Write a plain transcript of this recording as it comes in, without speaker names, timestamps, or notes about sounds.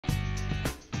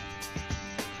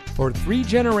For 3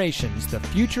 generations, the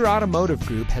Future Automotive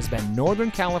Group has been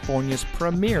Northern California's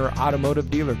premier automotive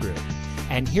dealer group.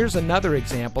 And here's another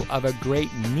example of a great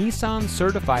Nissan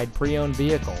certified pre-owned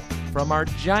vehicle from our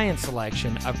giant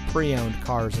selection of pre-owned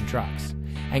cars and trucks.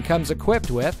 And comes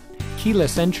equipped with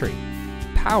keyless entry,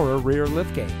 power rear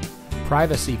liftgate,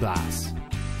 privacy glass,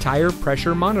 tire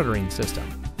pressure monitoring system,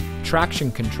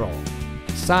 traction control,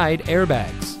 side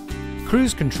airbags,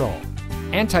 cruise control,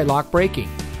 anti-lock braking,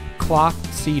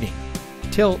 cloth seating,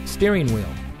 tilt steering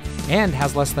wheel, and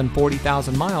has less than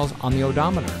 40,000 miles on the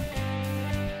odometer.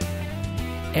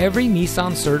 Every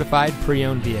Nissan certified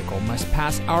pre-owned vehicle must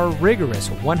pass our rigorous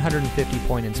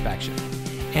 150-point inspection.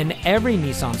 And every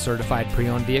Nissan certified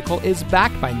pre-owned vehicle is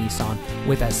backed by Nissan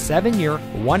with a 7-year,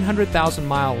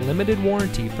 100,000-mile limited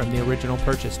warranty from the original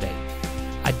purchase date.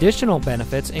 Additional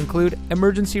benefits include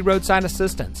emergency roadside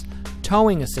assistance,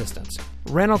 towing assistance,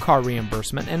 rental car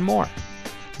reimbursement, and more.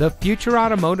 The Future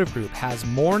Automotive Group has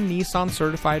more Nissan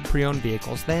certified pre-owned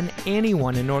vehicles than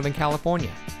anyone in Northern California.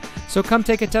 So come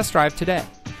take a test drive today.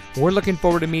 We're looking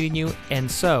forward to meeting you, and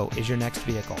so is your next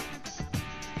vehicle.